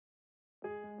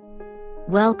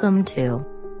Welcome to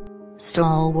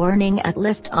Stall Warning at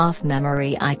Liftoff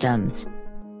Memory Items.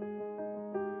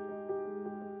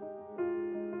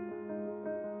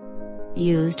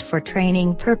 Used for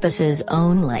training purposes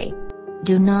only.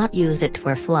 Do not use it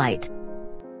for flight.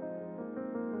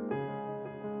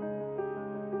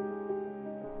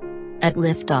 At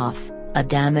liftoff, a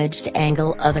damaged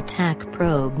angle of attack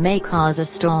probe may cause a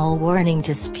stall warning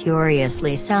to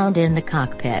spuriously sound in the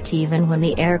cockpit even when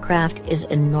the aircraft is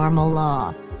in normal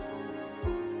law.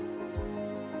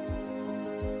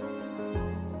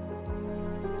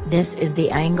 This is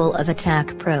the angle of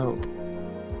attack probe.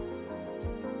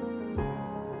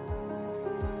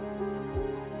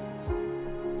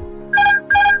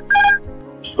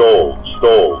 Stall.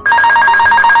 Stall.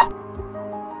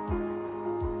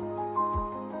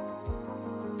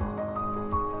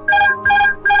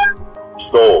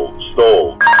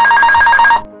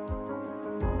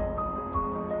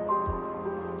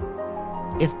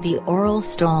 If the oral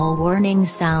stall warning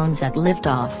sounds at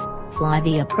liftoff, fly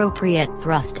the appropriate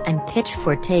thrust and pitch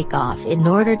for takeoff in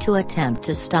order to attempt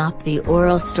to stop the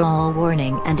oral stall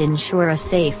warning and ensure a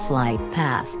safe flight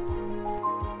path.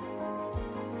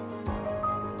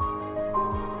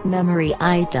 Memory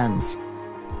items.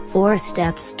 4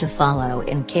 steps to follow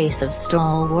in case of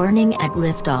stall warning at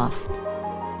liftoff.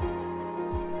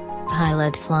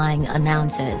 Pilot flying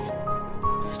announces.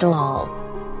 Stall.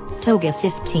 Toga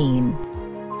 15.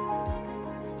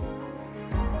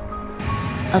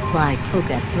 Apply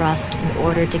toga thrust in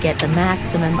order to get the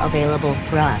maximum available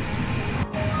thrust.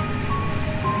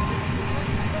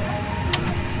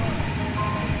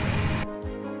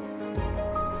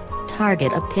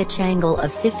 Target a pitch angle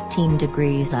of 15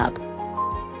 degrees up.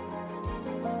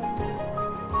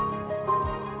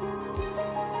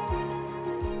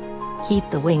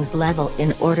 Keep the wings level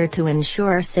in order to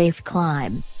ensure safe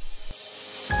climb.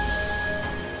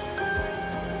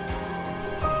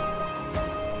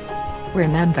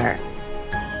 Remember,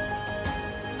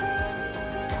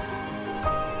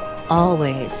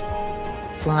 always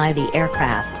fly the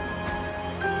aircraft.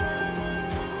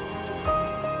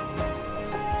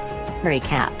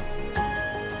 Recap.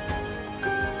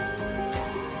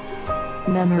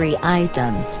 Memory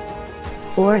items.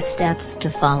 4 steps to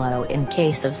follow in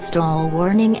case of stall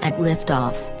warning at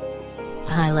liftoff.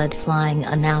 Pilot flying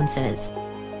announces.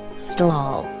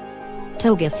 Stall.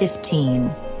 Toga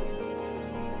 15.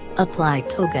 Apply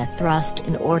toga thrust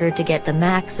in order to get the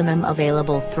maximum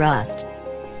available thrust.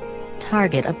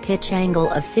 Target a pitch angle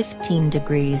of 15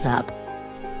 degrees up.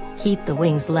 Keep the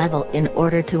wings level in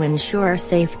order to ensure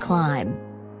safe climb.